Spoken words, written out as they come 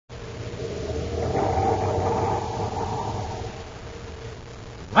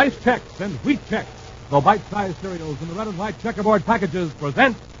Rice Chex and Wheat Chex, the bite-sized cereals in the red and white checkerboard packages,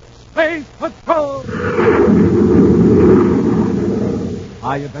 present Space Patrol!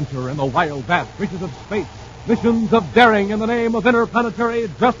 High adventure in the wild, vast reaches of space. Missions of daring in the name of interplanetary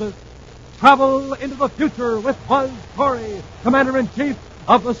justice. Travel into the future with Buzz Corey, Commander-in-Chief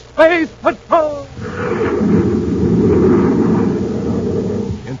of the Space Patrol!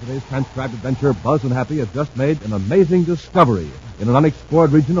 In today's transcribed adventure, Buzz and Happy have just made an amazing discovery in an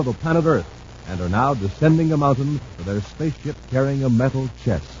unexplored region of the planet Earth and are now descending a mountain with their spaceship carrying a metal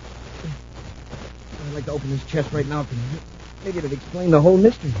chest. I'd like to open this chest right now, Commander. Maybe it'd explain the whole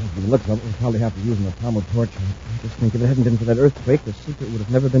mystery. From the looks of it, we'll probably have to use an atomic torch. I just think if it hadn't been for that earthquake, the secret would have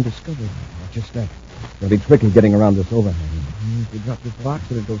never been discovered. Not just that. It's going to be tricky getting around this overhang. If we drop this box,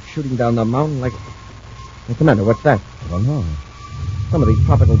 it'd go shooting down the mountain like... Hey, Commander, what's that? I don't know. Some of these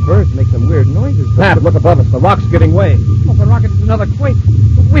tropical birds make some weird noises. Snap, look above us. The rock's giving way. Oh, the rocket is another quake.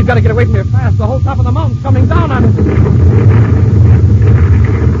 We've got to get away from here fast. The whole top of the mountain's coming down on us.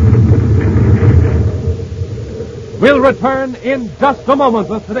 We'll return in just a moment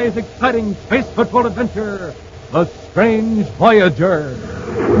with today's exciting Space Patrol adventure, The Strange Voyager.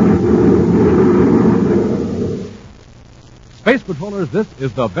 Space Patrollers, this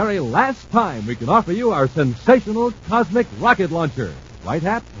is the very last time we can offer you our sensational cosmic rocket launcher. Right,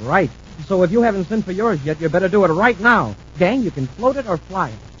 Hap? Right. So if you haven't sent for yours yet, you better do it right now. Gang, you can float it or fly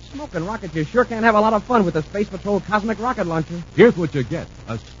it. Smoking rockets, you sure can have a lot of fun with the Space Patrol Cosmic Rocket Launcher. Here's what you get.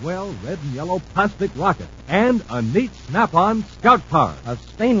 A swell red and yellow plastic rocket and a neat snap-on scout car. A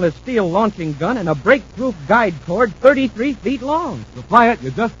stainless steel launching gun and a break-proof guide cord 33 feet long. To fly it,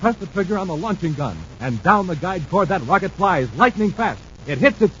 you just press the trigger on the launching gun, and down the guide cord that rocket flies lightning fast. It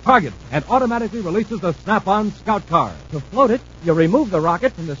hits its target and automatically releases the snap-on scout car. To float it, you remove the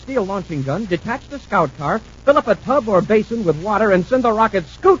rocket from the steel launching gun, detach the scout car, fill up a tub or basin with water, and send the rocket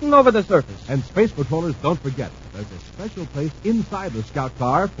scooting over the surface. And Space Patrollers, don't forget, there's a special place inside the scout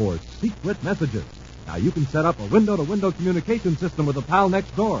car for secret messages. Now, you can set up a window-to-window communication system with the pal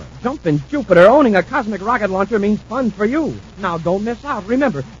next door. Jumpin' Jupiter, owning a cosmic rocket launcher means fun for you. Now, don't miss out.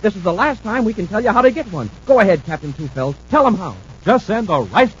 Remember, this is the last time we can tell you how to get one. Go ahead, Captain Two-Felt. Tell them how. Just send a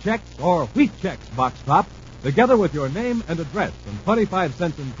Rice Chex or Wheat Chex box top, together with your name and address and 25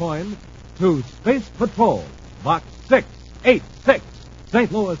 cents in coin, to Space Patrol, Box 686,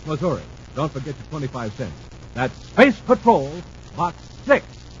 St. Louis, Missouri. Don't forget your 25 cents. That's Space Patrol, Box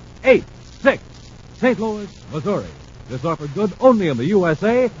 686, St. Louis, Missouri. This offer good only in the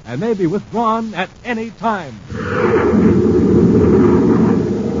USA and may be withdrawn at any time.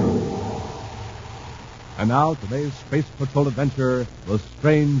 And now, today's Space Patrol adventure, The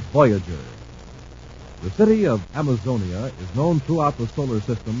Strange Voyager. The city of Amazonia is known throughout the solar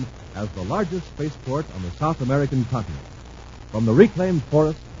system as the largest spaceport on the South American continent. From the reclaimed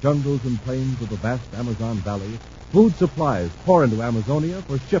forests, jungles, and plains of the vast Amazon Valley, food supplies pour into Amazonia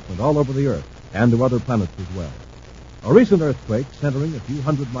for shipment all over the Earth and to other planets as well. A recent earthquake centering a few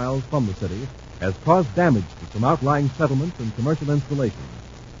hundred miles from the city has caused damage to some outlying settlements and commercial installations.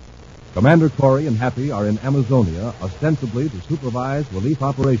 Commander Corey and Happy are in Amazonia, ostensibly to supervise relief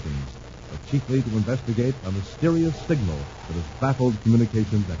operations, but chiefly to investigate a mysterious signal that has baffled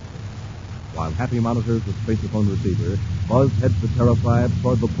communications experts. While Happy monitors the spacephone receiver, Buzz heads the Terra 5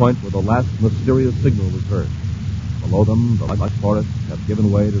 toward the point where the last mysterious signal was heard. Below them, the lush forests have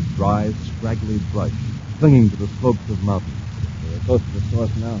given way to dry, scraggly brush, clinging to the slopes of mountains. We're close to the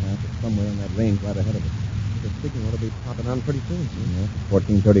source now, Hap. It's somewhere in that range right ahead of us. The signal ought to be popping on pretty soon, see? Yeah,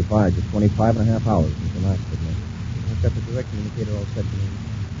 14:35, just 25 and a half hours since the last signal. I've got the direction indicator all set, Commander.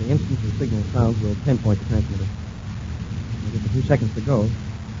 The instant the signal sounds, we'll pinpoint the transmitter. We've just a few seconds to go.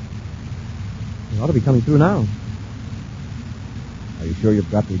 It ought to be coming through now. Are you sure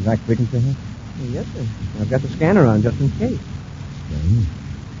you've got the exact frequency here? Yes, sir. I've got the scanner on just in case. Strange.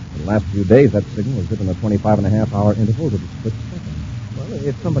 For the last few days, that signal has been in a 25 and a half hour interval with a split second. Well,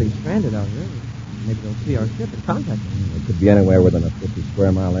 if somebody's stranded out here, maybe they'll see our ship and contact us. It could be anywhere within a 50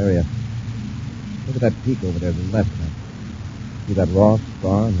 square mile area. Look at that peak over there to the left. See that raw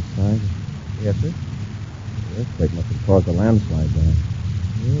scar on the side? Yes, sir. The earthquake must have caused a landslide there.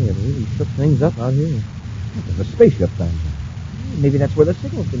 Yeah, it really shook things up out here. There's a spaceship down there. Maybe that's where the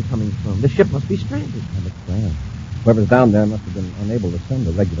signal's been coming from. The ship must be stranded. And it's down. Whoever's down there must have been unable to send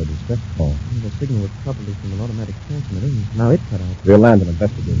a regular distress call. The signal was probably from an automatic transmitter, and now it's cut out. We'll land and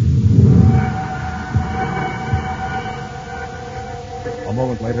investigate. A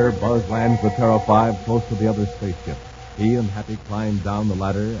moment later, Buzz lands the Terra 5 close to the other spaceship. He and Happy climb down the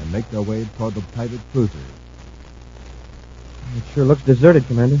ladder and make their way toward the private cruiser. It sure looks deserted,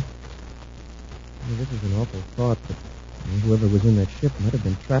 Commander. Well, this is an awful thought, but And whoever was in that ship might have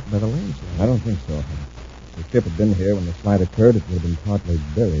been trapped by the landslide. I don't think so. If the ship had been here when the slide occurred, it would have been partly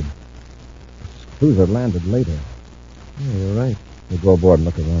buried. This cruiser landed later. Yeah, you're right. We'll go aboard and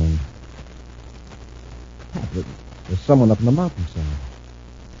look around. Pat, there's someone up in the mountainside.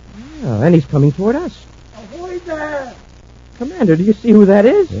 Yeah, and he's coming toward us. Ahoy there! Commander, do you see who that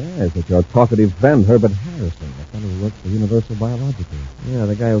is? Yes, it's your talkative friend, Herbert Harrison, the fellow who works for Universal Biological. Yeah,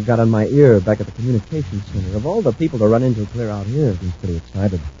 the guy who got on my ear back at the communications center. Of all the people to run into clear out here, He's pretty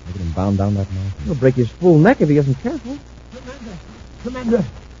excited. Look at him bound down that mountain. he'll break his fool neck if he isn't careful. Commander,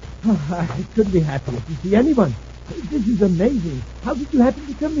 I couldn't be happier to see anyone. This is amazing. How did you happen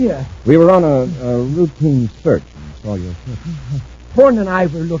to come here? We were on a routine search and saw your ship. Thorne and I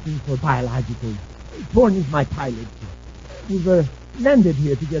were looking for biologicals. Thorne is my pilot. We were landed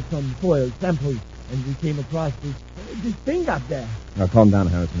here to get some soil samples, and we came across this thing up there. Now, calm down,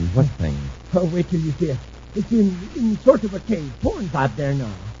 Harrison. What thing? Oh, wait till you see it. It's in sort of a cave. Thorne's out there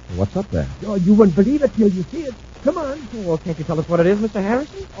now. What's up there? Oh, you won't believe it till you see it. Come on. Well, can't you tell us what it is, Mr.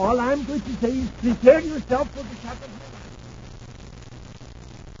 Harrison? All I'm going to say is prepare yourself for the shock of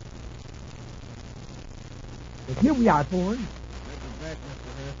But here we are, Thorne.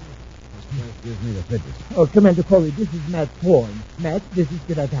 Gives me the fidgets. Oh, Commander Corey, this is Matt Thorne. Matt, this is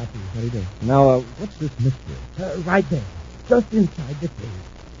Cadet Happy. How do you do? Now, what's this mystery? Right there, just inside the cave.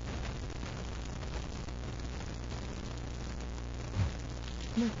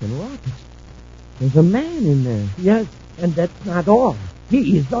 Smoking rockets. There's a man in there. Yes, and that's not all.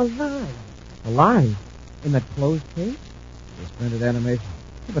 He is alive. Alive? In that closed case? Suspended animation.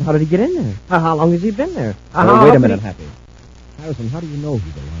 Yeah, but how did he get in there? How long has he been there? Wait a minute, Happy. Harrison, how do you know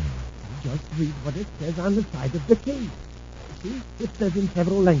he's alive? Just read what it says on the side of the case. See, it says in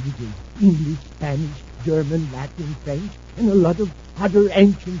several languages. English, Spanish, German, Latin, French, and a lot of other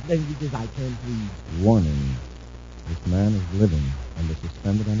ancient languages I can't read. Warning. This man is living under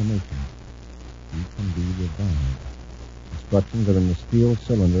suspended animation. He can be revived. Instructions are in the steel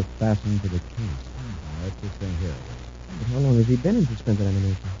cylinder fastened to the case. That's this thing here. But how long has he been in suspended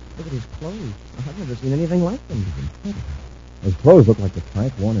animation? Look at his clothes. I've never seen anything like them. It's incredible. His clothes look like the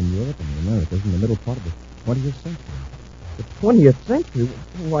type worn in Europe and the Americas in the middle part of the 20th century. The 20th century?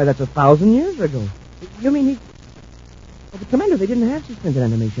 Why, that's 1,000 years ago. You mean he... Oh, but, Commander, they didn't have suspended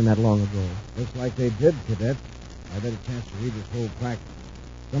animation that long ago. Looks like they did, Cadet. I've had a chance to read this whole quack.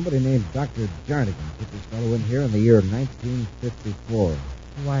 Somebody named Dr. Jarnigan put this fellow in here in the year 1954.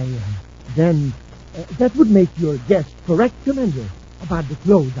 Why, then, that would make your guess correct, Commander, about the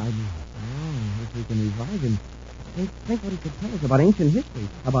clothes, I mean. Oh, if we can revive him. Think what he could tell us about ancient history,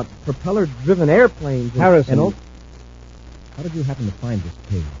 about propeller-driven airplanes. Harrison, and all... how did you happen to find this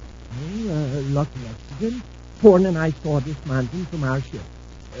cave? Well, lucky accident. Thorne and I saw this mountain from our ship.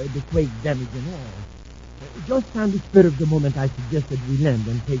 The quake damage and all. Just on the spur of the moment, I suggested we land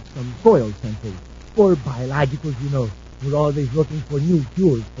and take some soil samples. For biologicals, you know, we're always looking for new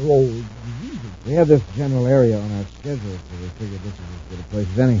cures for old diseases. We have this general area on our schedule, so we figured this was as good a place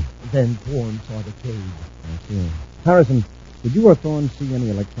as any. Then Thorne saw the cave. I see. Harrison, did you or Thorne see any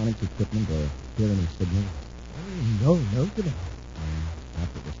electronics equipment or hear any signals? No, Cadet.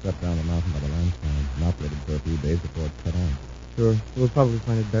 After it was swept down the mountain by the landslide and operated for a few days before it cut on. Sure. We'll probably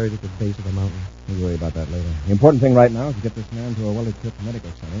find it buried at the base of the mountain. We'll worry about that later. The important thing right now is to get this man to a well-equipped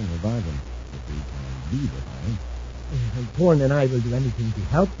medical center and revive him. If we can be revived. Thorne and I will do anything to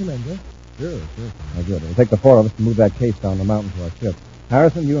help, Commander. Sure. Oh, good. It'll take the four of us to move that case down the mountain to our ship.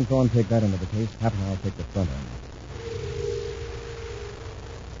 Harrison, you and Thorne take that end of the case. Hap and I'll take the front end.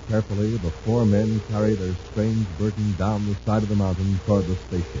 Carefully, the four men carry their strange burden down the side of the mountain toward the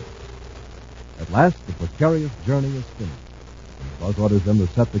spaceship. At last, the precarious journey is finished. And Buzz orders them to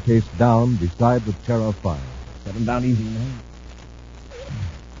set the case down beside the chair of fire. Set him down easy, man.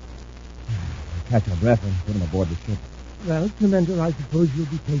 Catch our breath and put him aboard the ship. Well, Commander, I suppose you'll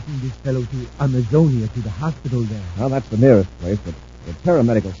be taking this fellow to Amazonia, to the hospital there. Well, that's the nearest place, but the Terra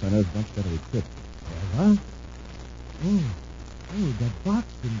Medical Center is much better equipped. What? Oh, that box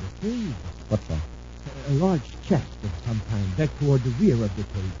in the cave. What's that? A large chest of some kind back toward the rear of the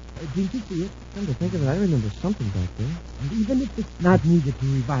cave. Didn't you see it? Come to think of it, I remember something back there. And even if it's not needed to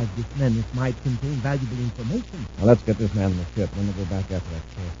revive this man, it might contain valuable information. Well, let's get this man on the ship, then we'll go back after that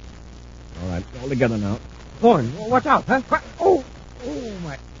chest. All right, all together now. Thorne, watch out, huh? Oh,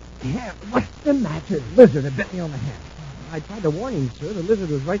 my hand. What's the matter? Lizard had bit me on the hand. I tried to warn him, sir. The lizard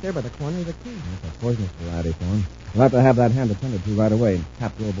was right there by the corner of the cave. That's a poisonous variety, Thorne. We'll have to have that hand attended to right away.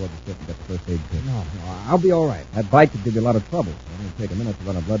 Hap, go aboard the ship and get the first aid kit. No, I'll be all right. That bite could give you a lot of trouble, so it'll take a minute to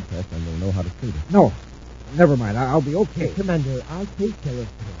run a blood test, and we'll know how to treat it. No, never mind. I'll be okay. Commander, I'll take care of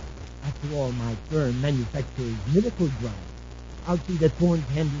him. After all, my firm manufactures miracle drugs. I'll see that Thorne's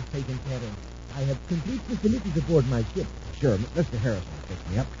hand is taken care of. I have complete facilities aboard my ship. Sure, Mr. Harrison will fix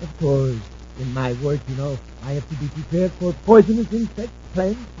me up. Of course. In my work, I have to be prepared for poisonous insects,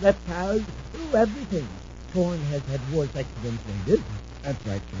 plants, reptiles, everything. Thorne has had worse accidents than this. That's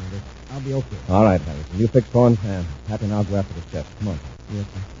right, Commander. I'll be okay. All right, Harrison. You fix Thorne's hand. Happy and I'll go after the chest. Come on. Yes,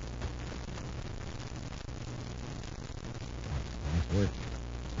 sir. Nice work.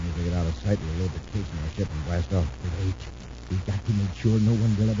 As soon as we get out of sight, we'll load the case in our ship and blast off. Wait. We've got to make sure no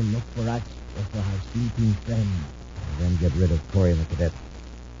one will ever look for us or for our sleeping friend. And then get rid of Corey and the cadet.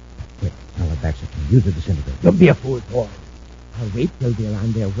 Quick, tell the Baxter to use the disintegrator. Don't be a fool, Thorne. I'll wait till they're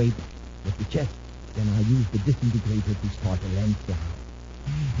on their way with the chest. Then I'll use the disintegrator to start a landslide.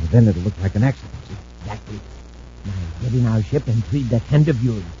 And then it'll look like an accident. Exactly. Now get in our ship and treat that hand of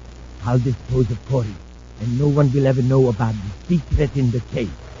yours. I'll dispose of Corey, and no one will ever know about the secret in the case.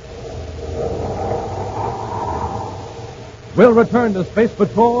 We'll return to Space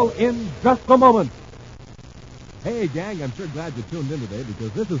Patrol in just a moment. Hey, gang, I'm sure glad you tuned in today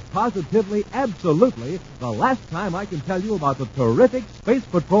because this is positively, absolutely the last time I can tell you about the terrific Space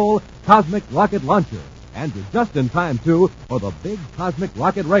Patrol Cosmic Rocket Launcher. And you're just in time, too, for the big Cosmic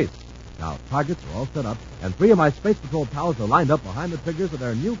Rocket Race. Now, targets are all set up, and 3 of my Space Patrol pals are lined up behind the triggers of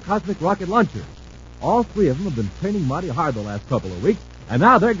their new Cosmic Rocket Launchers. All 3 of them have been training mighty hard the last couple of weeks, and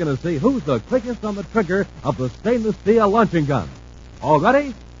now they're going to see who's the quickest on the trigger of the stainless steel launching gun. All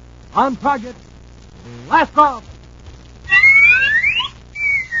ready? On target. Blast off!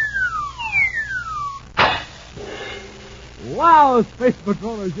 Wow, Space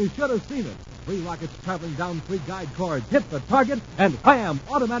Patrollers, you should have seen it. 3 rockets traveling down 3 guide cords hit the target and wham,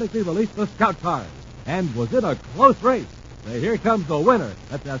 automatically released the scout cars. And was it a close race? Say, here comes the winner.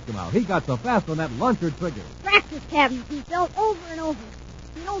 Let's ask him out. He got so fast on that launcher trigger. Practice, Captain. He fell over and over.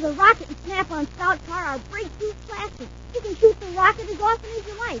 You know, the rocket and snap-on scout car are breakthrough plastic. You can shoot the rocket as often as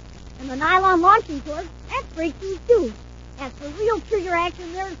you like. And the nylon launching cord, that's breakthrough, too. As for real trigger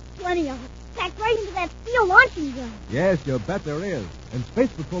action, there's plenty of it. Packed right into that steel launching gun. Yes, you bet there is. And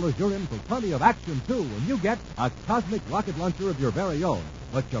Space Patrollers, you're in for plenty of action, too, when you get a cosmic rocket launcher of your very own.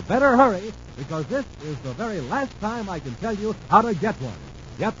 But you better hurry, because this is the very last time I can tell you how to get one.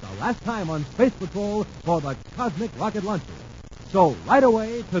 Yep, the last time on Space Patrol for the cosmic rocket launcher. So right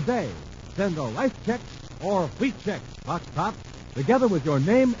away, today, send a rice check or wheat check, box top, together with your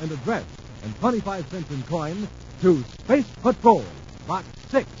name and address, and 25 cents in coin, to Space Patrol, Box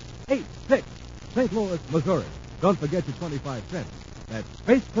 686, St. Louis, Missouri. Don't forget your 25 cents. That's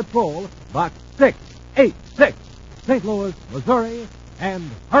Space Patrol, Box 686, St. Louis, Missouri, and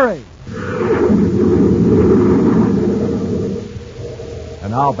hurry!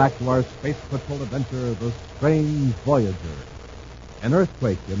 And now back to our Space Patrol adventure, The Strange Voyager. An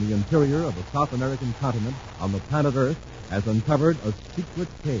earthquake in the interior of the South American continent on the planet Earth has uncovered a secret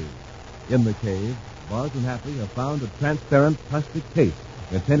cave. In the cave, Buzz and Happy have found a transparent plastic case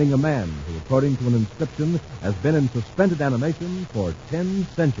containing a man who, according to an inscription, has been in suspended animation for 10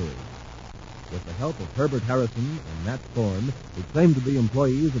 centuries. With the help of Herbert Harrison and Matt Thorne, who claim to be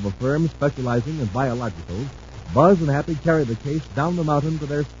employees of a firm specializing in biologicals, Buzz and Happy carry the case down the mountain to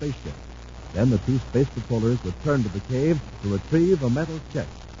their spaceship. Then the 2 space patrollers return to the cave to retrieve a metal chest.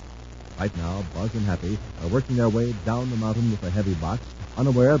 Right now, Buzz and Happy are working their way down the mountain with a heavy box,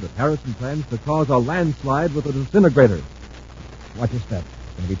 unaware that Harrison plans to cause a landslide with a disintegrator. Watch your step.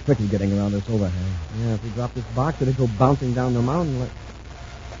 It's going to be tricky getting around this overhang. Yeah, if we drop this box, it'll go bouncing down the mountain.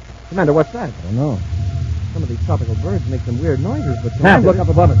 Commander, what's that? I don't know. Some of these tropical birds make some weird noises, but... Sam, look up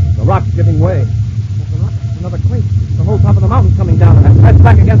above it. The rock's giving way. That's a rock. It's another quake. The whole top of the mountain's coming down, and that's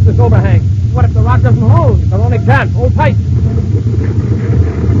back against this overhang. What if the rock doesn't hold? It's our only chance. Hold tight.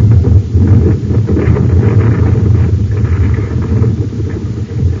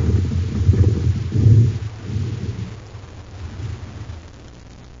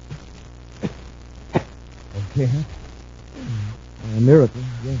 Okay, huh? A miracle,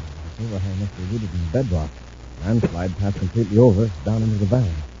 yes. This overhang must be rooted in bedrock. Landslide passed completely over, down into the valley.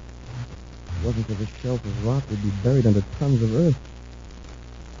 If it wasn't for this shelf of rock, we'd be buried under tons of earth.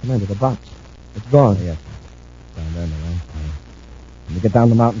 Commander, the box. It's gone. Yes, sir. Down there in the landslide. When we get down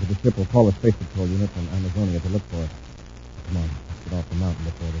the mountain to the ship, we'll call the Space Patrol unit from Amazonia to look for it. Come on, let's get off the mountain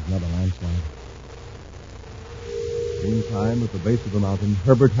before there's another landslide. Meantime, at the base of the mountain,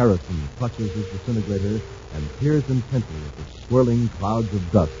 Herbert Harrison clutches his disintegrator and peers intently at the swirling clouds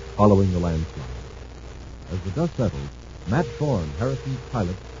of dust following the landslide. As the dust settles, Matt Thorne, Harrison's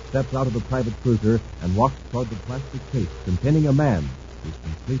pilot, steps out of the private cruiser and walks toward the plastic case containing a man who's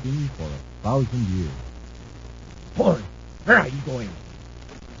been sleeping for 1,000 years. Thorne, where are you going?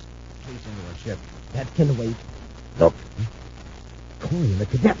 ship. That can wait. Look. Corey and the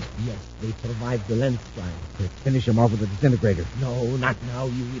cadet. Yes, they survived the lens strike. Let's finish him off with a disintegrator. No, not now,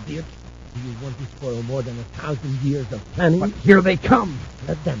 you idiot. Do you want to spoil more than 1,000 years of planning? But here they come.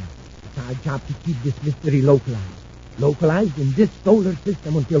 Let them. It's our job to keep this mystery localized. Localized in this solar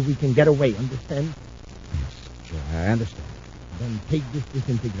system until we can get away, understand? Yes, sure, I understand. Then take this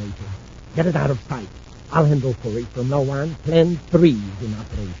disintegrator. Get it out of sight. I'll handle Corey. From now on, Plan 3 is in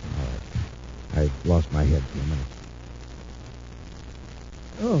operation. All right. I lost my head for a minute.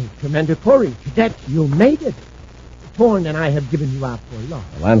 Oh, Commander Corey, cadet, you made it. Thorne and I have given you up for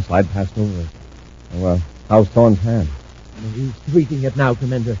lost. The landslide passed over us. Oh, well, how's Thorne's hand? He's tweeting it now,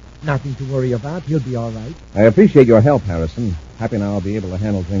 Commander. Nothing to worry about. He'll be all right. I appreciate your help, Harrison. Happy now I'll be able to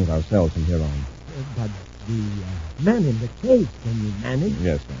handle things ourselves from here on. But the man in the cage, can you manage?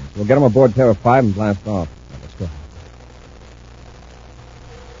 Yes, thanks. We'll get him aboard Terra 5 and blast off. Now, let's go.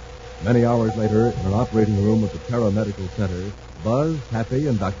 Many hours later, in an operating room at the Terra Medical Center, Buzz, Happy,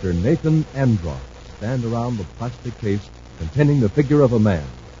 and Dr. Nathan Andross stand around the plastic case containing the figure of a man.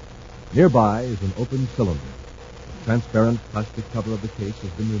 Nearby is an open cylinder. The transparent plastic cover of the case has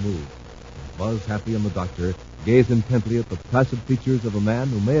been removed. Buzz, Happy, and the doctor gaze intently at the placid features of a man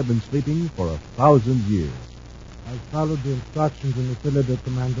who may have been sleeping for 1,000 years. I followed the instructions in the cylinder,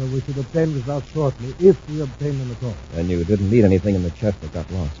 Commander. We should obtain results shortly, if we obtain them at all. And you didn't need anything in the chest that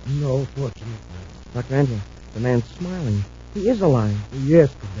got lost. No, fortunately. Dr. Andrew, the man's smiling. He is alive.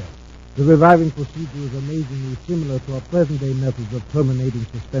 Yes, Cadet. The reviving procedure is amazingly similar to our present-day methods of terminating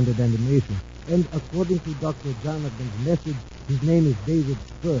suspended animation. And according to Dr. Jonathan's message, his name is David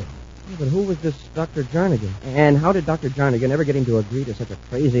Stern. Yeah, but who was this Dr. Jarnigan? And how did Dr. Jarnigan ever get him to agree to such a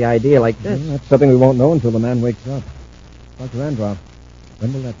crazy idea like this? Well, that's something we won't know until the man wakes up. Dr. Andross,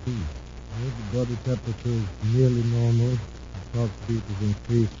 when will that be? Well, the body temperature is nearly normal. The pulse beat is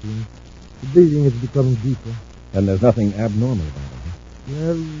increasing. The breathing is becoming deeper. And there's nothing abnormal about it, huh?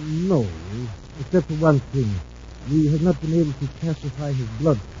 Well, no, except for one thing. We have not been able to classify his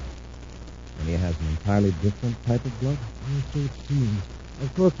blood. And he has an entirely different type of blood? So it seems.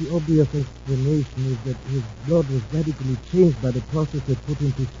 Of course, the obvious explanation is that his blood was radically changed by the process that put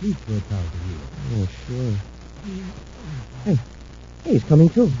him to sleep for 1,000 years. Oh, sure. Hey, he's coming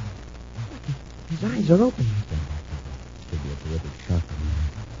to. His eyes are open. Could be a terrific shock.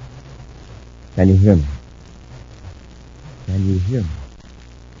 Can you hear me? Can you hear me?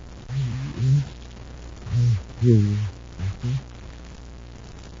 I hear you.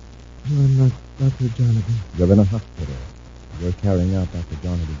 You are not Dr. Jonathan. You're in a hospital. You're carrying out Dr.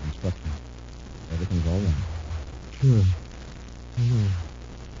 Jonathan's instructions. Everything's all right. Sure. I know.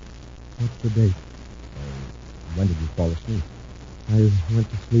 What's the date? When did you fall asleep? I went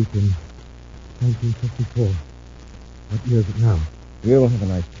to sleep in 1954. What year is it now? We'll have a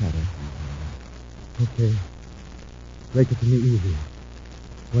nice chat. Okay. Break it to me easy.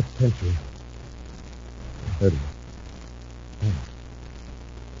 What century? 30.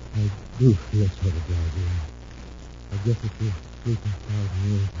 I do feel sort of drowsy. I guess if you're sleeping 1,000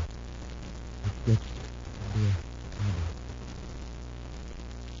 years, it gets to be a habit.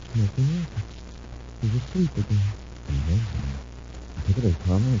 Nothing else. He's asleep again. Amazing. I take it as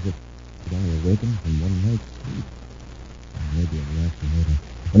calm as if he'd only awakened from one night's sleep. Maybe a reaction later.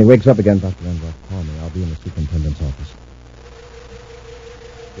 When he wakes up again, Dr. Andross, call me. I'll be in the superintendent's office.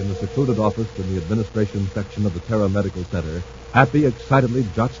 In the secluded office in the administration section of the Terra Medical Center, Happy excitedly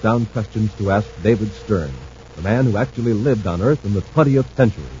jots down questions to ask David Stern, the man who actually lived on Earth in the 20th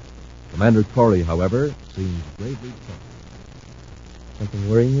century. Commander Corey, however, seems gravely troubled. Something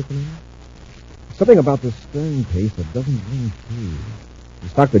worrying you, Commander? Something about this Stern case that doesn't ring true.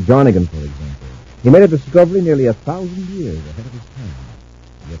 It's Dr. Jarnigan, for example. He made a discovery nearly 1,000 years ahead of his time.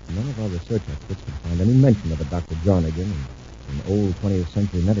 Yet none of our research experts could find any mention of a Dr. Jarnigan in an old 20th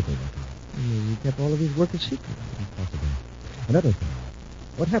century medical record. He kept all of his work a secret. Impossible. Another thing.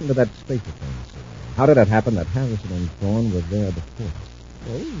 What happened to that space offense? How did it happen that Harrison and Thorne were there before us?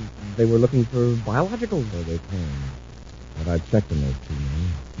 Well, they were looking for biologicals. So they came. But I checked on those two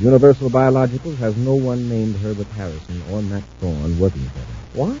men. Universal Biologicals has no one named Herbert Harrison or Matt Thorne working for them.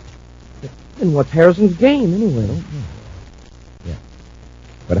 What? Then what's Harrison's game, anyway? I don't know. Yeah.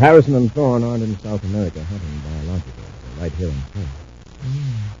 But Harrison and Thorne aren't in South America hunting biologicals. They're right here in Terra.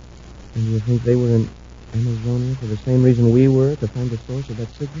 And you think they were in Amazonia for the same reason we were, to find the source of that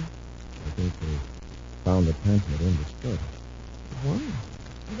signal? I think they found the transmitter and destroyed it. Why?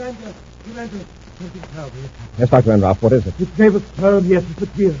 Commander, something terrible. Yes, Dr. Andross, what is it? It's David Stern. He has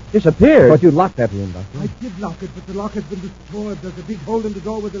disappeared. Disappeared? But you locked that room, Doctor. I did lock it, but the lock has been destroyed. There's a big hole in the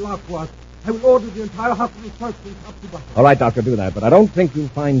door where the lock was. I will order the entire hospital searched from top to bottom. All right, Doctor, do that, but I don't think you'll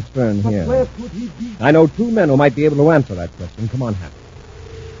find Stern But here. where could he be? I know 2 men who might be able to answer that question. Come on, Happy.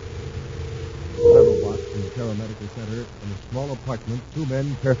 Several blocks from the paramedical center, in a small apartment, 2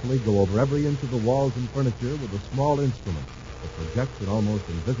 men carefully go over every inch of the walls and furniture with a small instrument that projects an almost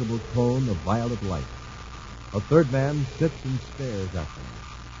invisible cone of violet light. A third man sits and stares at them,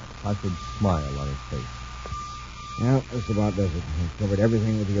 a placid smile on his face. Well, this about does it. We've covered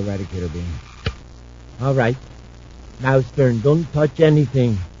everything with the eradicator beam. All right. Now, Stern, don't touch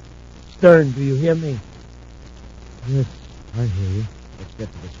anything. Stern, do you hear me? Yes, I hear you. Let's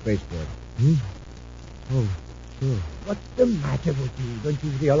get to the spaceport. Oh, sure. What's the matter with you? Don't you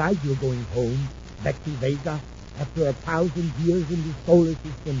realize you're going home, back to Vega, after 1,000 years in the solar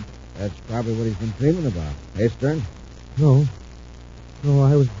system? That's probably what he's been dreaming about. Hey, Stern? No,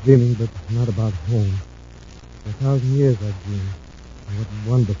 I was dreaming, but not about home. For 1,000 years I've dreamed. And what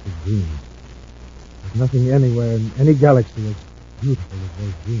wonderful dreams. There's nothing anywhere in any galaxy as beautiful as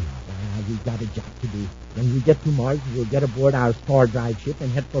those dreams. We've got a job to do. When we get to Mars, we'll get aboard our star drive ship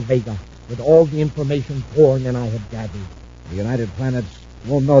and head for Vega with all the information Thorne and I have gathered. The United Planets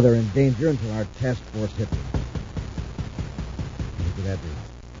won't know they're in danger until our task force hits them. Look at that dude.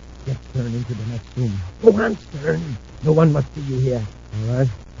 Get Stern into the next room. Go on, Stern. No one must see you here. All right?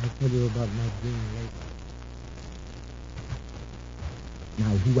 I'll tell you about my dream later. Now,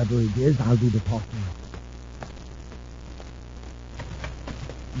 whoever it is, I'll do the talking.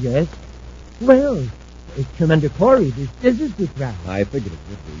 Yes? Well, it's Commander Corey. This is the crowd. I figured it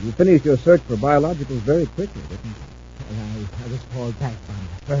would be. You finished your search for biologicals very quickly, didn't you? I was called back by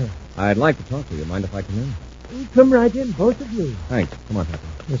the firm. I'd like to talk to you. Mind if I come in? Come right in, both of you. Thanks. Come on, Happy.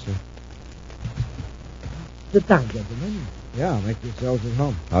 Yes, sir. Sit down, gentlemen. Yeah, make yourselves at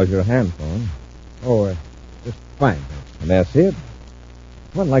home. How's your hand, Thorne? Oh, just fine, thanks. And that's it.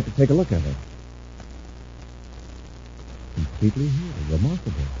 I'd like to take a look at it. Completely healed.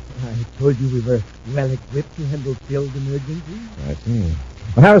 Remarkable. I told you we were well equipped to handle field emergencies. I see.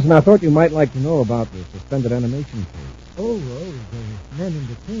 Well, Harrison, I thought you might like to know about the suspended animation case. Oh, the man in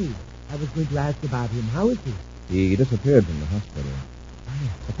the cave. I was going to ask about him. How is he? He disappeared from the hospital.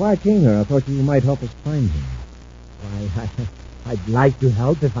 Before I came here, I thought you might help us find him. Why, I'd like to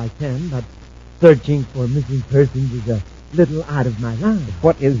help if I can, but searching for missing persons is a little out of my line.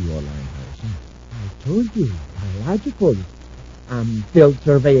 What is your line, Harrison? I told you, biological. I'm field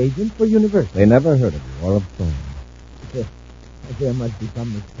survey agent for university. They never heard of you or of Thorne. There must be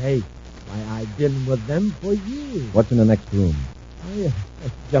some mistake. I've been with them for years. What's in the next room?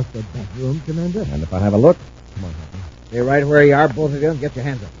 It's just a bedroom, Commander. And if I have a look? Come on, Happy. Stay right where you are, both of you, and get your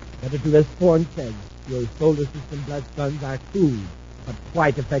hands up. Better do as Thorne says. Your solar system blood guns are crude, but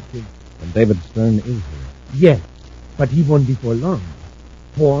quite effective. And David Stern is here. Yes, but he won't be for long.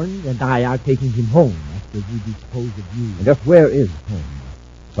 Thorne and I are taking him home after we dispose of you. And just where is home?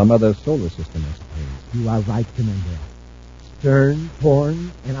 Some other solar system, I suppose. You are right, Commander. Stern,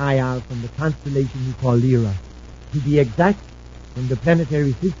 Thorne, and I are from the constellation you call Lyra. To be exact, from the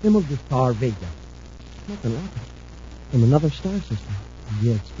planetary system of the star Vega. Nothing like it. From another star system.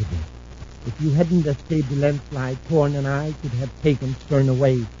 Yes, Skipper. If you hadn't escaped the landslide, Thorne and I could have taken Stern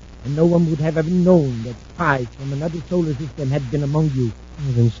away, and no one would have ever known that spies from another solar system had been among you.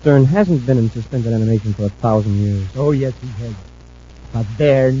 Well, then Stern hasn't been in suspended animation for 1,000 years. Oh, yes, he has. But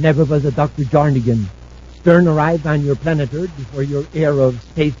there never was a Dr. Jarnigan. Stern arrived on your planet Earth before your era of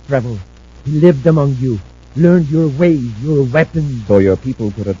space travel. He lived among you, learned your ways, your weapons. So your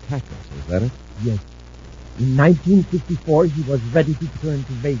people could attack us, is that it? Yes. In 1954, he was ready to turn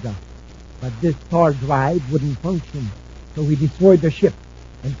to Vega. But this star drive wouldn't function, so he destroyed the ship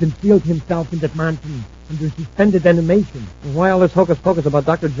and concealed himself in that mountain under suspended animation. Why all this hocus-pocus about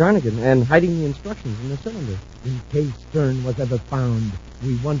Dr. Jarnigan and hiding the instructions in the cylinder? In case Stern was ever found,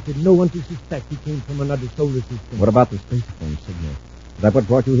 we wanted no one to suspect he came from another solar system. What about the spacephone signal? Is that what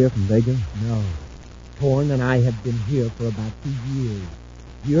brought you here from Vega? No. Thorne and I have been here for about 2 years.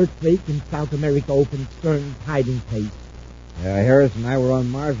 The earthquake in South America opened Stern's hiding place. Harris and I were on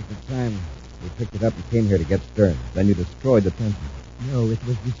Mars at the time. We picked it up and came here to get Stern. Then you destroyed the transmitter. No, it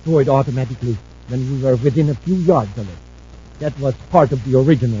was destroyed automatically when we were within a few yards of it. That was part of the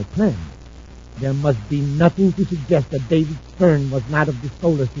original plan. There must be nothing to suggest that David Stern was not of the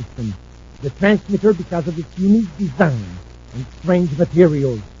solar system. The transmitter, because of its unique design and strange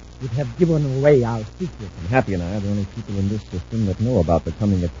materials, would have given away our secret. And Happy and I are the only people in this system that know about the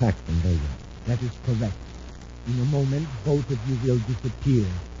coming attack from Vega. That is correct. In a moment, both of you will disappear,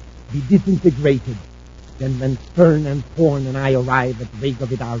 be disintegrated. Then when Stern and Thorne and I arrive at Vega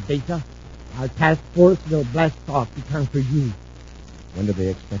with our data, our task force will blast off to conquer you. When do they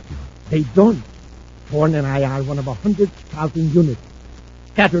expect you? They don't. Thorne and I are one of 100 scouting units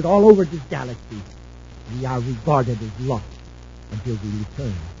scattered all over this galaxy. We are regarded as lost until we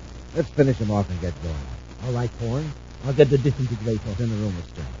return. Let's finish him off and get going. All right, Thorne. I'll get the disintegrator. In the room with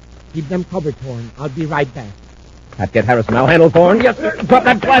Stern. Keep them covered, Thorne. I'll be right back. Pat, get Harrison. I'll handle Thorne. Yes, sir. Drop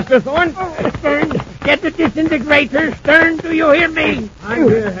that blaster, Thorne. Stern, get the disintegrator. Stern, do you hear me? I'm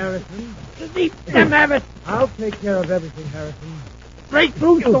here, Harrison. Let them have it. I'll take care of everything, Harrison. Break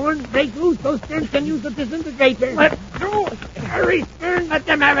loose, Thorne. Break loose. Those Stern can use the disintegrator. Let's go. Hurry, Stern. Let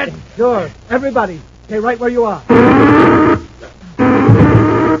them have it. Sure. Everybody, stay right where you are.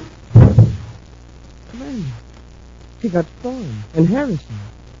 He got Thorne and Harrison.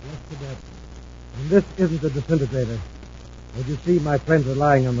 Yes, Cadet. And this isn't a disintegrator. As you see, my friends are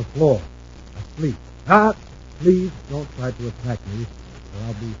lying on the floor, asleep. Please don't try to attack me, or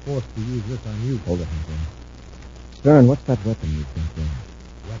I'll be forced to use this on you. Hold it, Hank. Stern, what's that weapon you think there?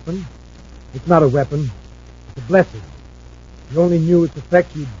 Weapon? It's not a weapon. It's a blessing. If you only knew its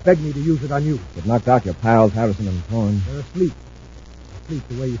effect, you'd beg me to use it on you. It knocked out your pals, Harrison and Thorne. They're asleep. Asleep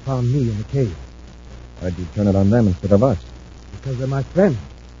the way you found me in the cave. Why'd you turn it on them instead of us? Because they're my friends.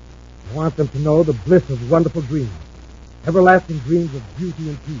 I want them to know the bliss of wonderful dreams. Everlasting dreams of beauty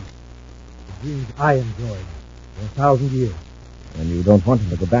and peace. The dreams I enjoyed for 1,000 years. And you don't want them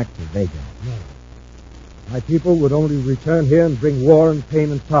to go back to Vega. No. My people would only return here and bring war and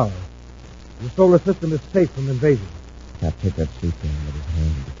pain and sorrow. The solar system is safe from invasion. Cap, take that suit down with his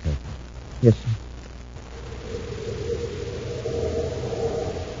hand and be careful. Yes, sir.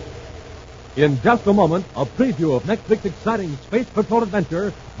 In just a moment, a preview of next week's exciting Space Patrol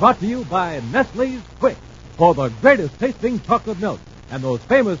adventure brought to you by Nestle's Quick for the greatest tasting chocolate milk and those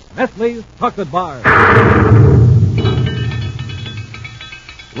famous Nestle's chocolate bars.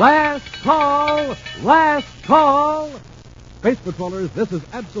 Last call! Last call! Space Patrollers, this is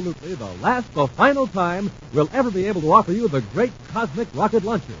absolutely the final time we'll ever be able to offer you the great cosmic rocket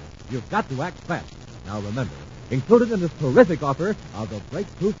launcher. You've got to act fast. Now remember, included in this terrific offer are the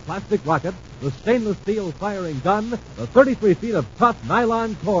break-proof plastic rocket, the stainless steel firing gun, the 33 feet of tough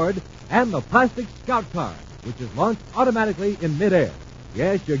nylon cord, and the plastic scout car, which is launched automatically in midair.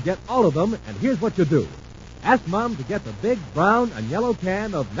 Yes, you get all of them, and here's what you do. Ask Mom to get the big brown and yellow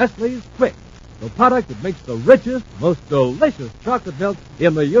can of Nestle's Quick, the product that makes the richest, most delicious chocolate milk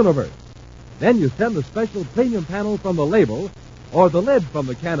in the universe. Then you send the special premium panel from the label, or the lid from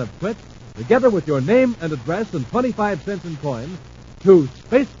the can of Quick, together with your name and address and 25 cents in coins, to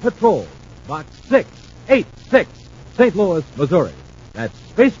Space Patrol, Box 686, St. Louis, Missouri. That's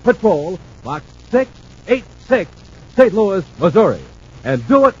Space Patrol, Box 686, St. Louis, Missouri. And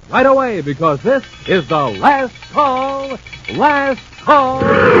do it right away, because this is the last call, last call.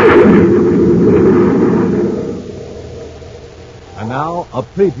 And now, a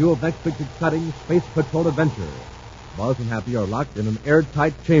preview of next week's exciting Space Patrol adventure. Buzz and Happy are locked in an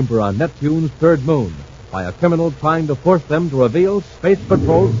airtight chamber on Neptune's third moon by a criminal trying to force them to reveal Space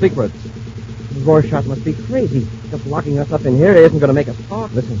Patrol's secrets. Rorschach must be crazy. Just locking us up in here isn't going to make us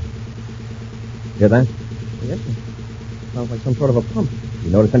talk. Listen. Hear that? Yes, sir. Sounds like some sort of a pump.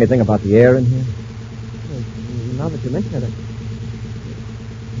 You notice anything about the air in here? Well, now that you mention it,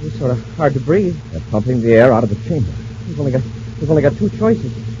 it's sort of hard to breathe. They're pumping the air out of the chamber. We've only got two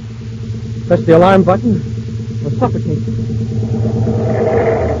choices. Press the alarm button or suffocate.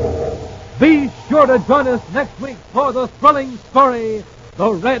 Be sure to join us next week for the thrilling story,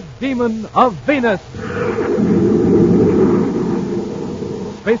 The Red Demon of Venus.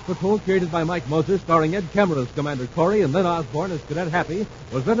 Space Patrol, created by Mike Moser, starring Ed Kemmerer as Commander Corey and Lynn Osborne as Cadet Happy,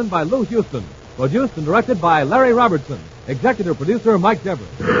 was written by Lou Houston, produced and directed by Larry Robertson, executive producer Mike Deborah.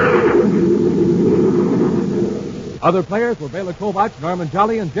 Other players were Bela Kovach, Norman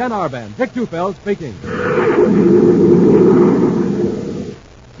Jolly, and Jen Arban. Dick Tufeld speaking.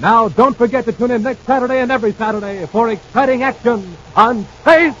 Now, don't forget to tune in next Saturday and every Saturday for exciting action on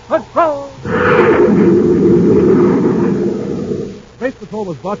Space Patrol. Space Patrol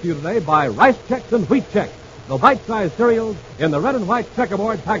was brought to you today by Rice Chex and Wheat Chex, the bite-sized cereals in the red and white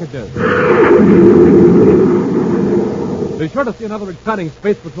checkerboard packages. Be sure to see another exciting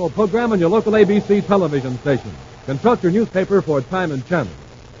Space Patrol program on your local ABC television station. Consult your newspaper for time and channel.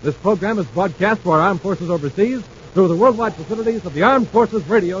 This program is broadcast to our armed forces overseas through the worldwide facilities of the Armed Forces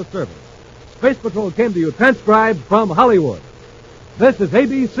Radio Service. Space Patrol came to you transcribed from Hollywood. This is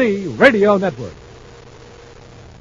ABC Radio Network.